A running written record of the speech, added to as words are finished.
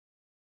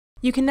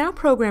You can now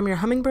program your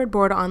Hummingbird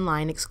board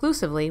online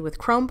exclusively with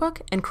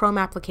Chromebook and Chrome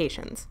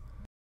applications.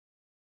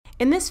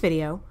 In this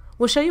video,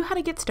 we'll show you how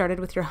to get started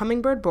with your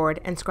Hummingbird board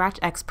and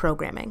ScratchX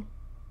programming.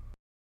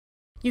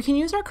 You can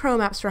use our Chrome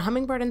apps for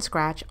Hummingbird and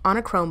Scratch on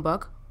a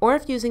Chromebook, or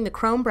if using the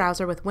Chrome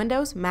browser with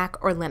Windows, Mac,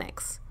 or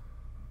Linux.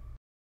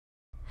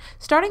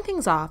 Starting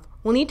things off,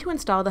 we'll need to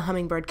install the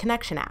Hummingbird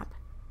Connection app.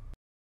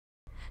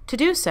 To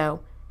do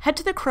so, head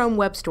to the Chrome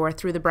web store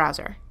through the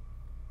browser.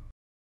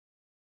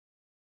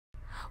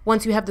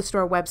 Once you have the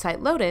store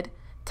website loaded,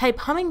 type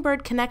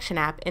Hummingbird Connection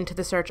app into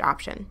the search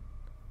option.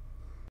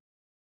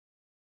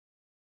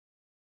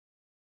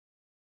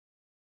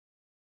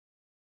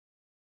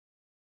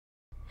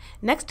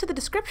 Next to the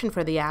description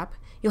for the app,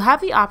 you'll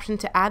have the option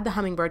to add the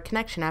Hummingbird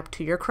Connection app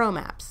to your Chrome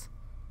apps.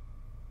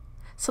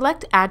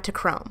 Select Add to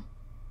Chrome.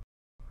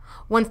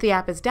 Once the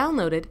app is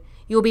downloaded,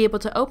 you'll be able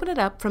to open it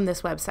up from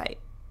this website.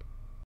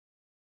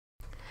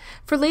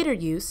 For later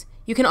use,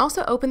 you can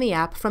also open the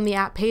app from the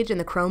app page in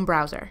the Chrome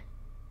browser.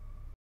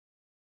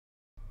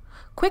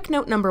 Quick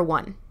note number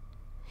 1.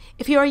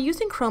 If you are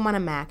using Chrome on a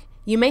Mac,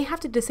 you may have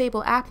to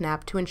disable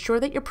AppNap to ensure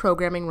that your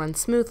programming runs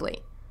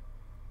smoothly.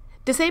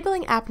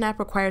 Disabling AppNap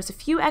requires a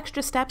few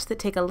extra steps that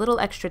take a little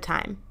extra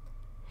time.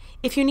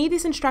 If you need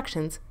these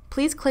instructions,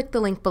 please click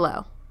the link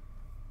below.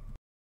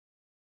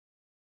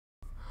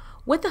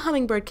 With the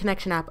Hummingbird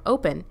Connection app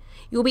open,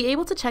 you'll be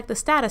able to check the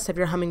status of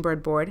your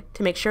Hummingbird board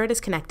to make sure it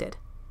is connected.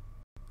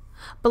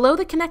 Below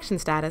the connection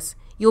status,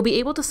 you'll be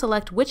able to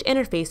select which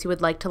interface you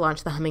would like to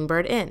launch the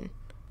Hummingbird in.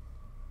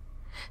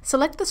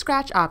 Select the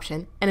Scratch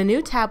option and a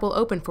new tab will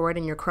open for it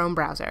in your Chrome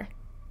browser.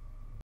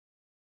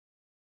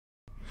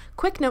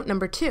 Quick note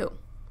number 2.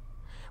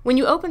 When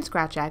you open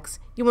ScratchX,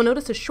 you will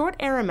notice a short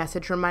error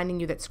message reminding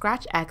you that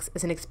ScratchX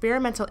is an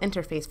experimental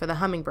interface for the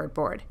Hummingbird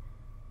board.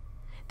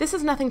 This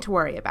is nothing to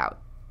worry about.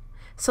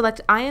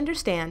 Select I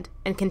understand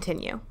and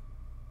continue.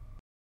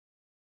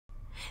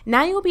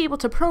 Now you will be able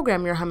to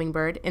program your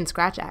Hummingbird in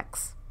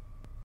ScratchX.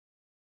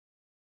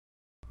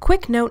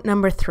 Quick note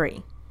number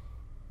 3.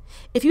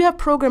 If you have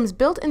programs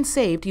built and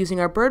saved using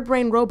our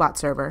BirdBrain robot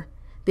server,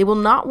 they will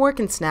not work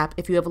in Snap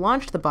if you have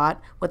launched the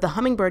bot with the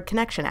Hummingbird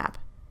Connection app.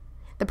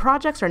 The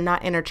projects are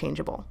not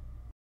interchangeable.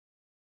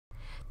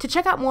 To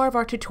check out more of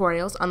our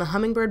tutorials on the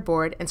Hummingbird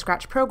board and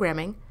Scratch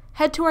programming,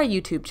 head to our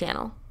YouTube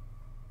channel.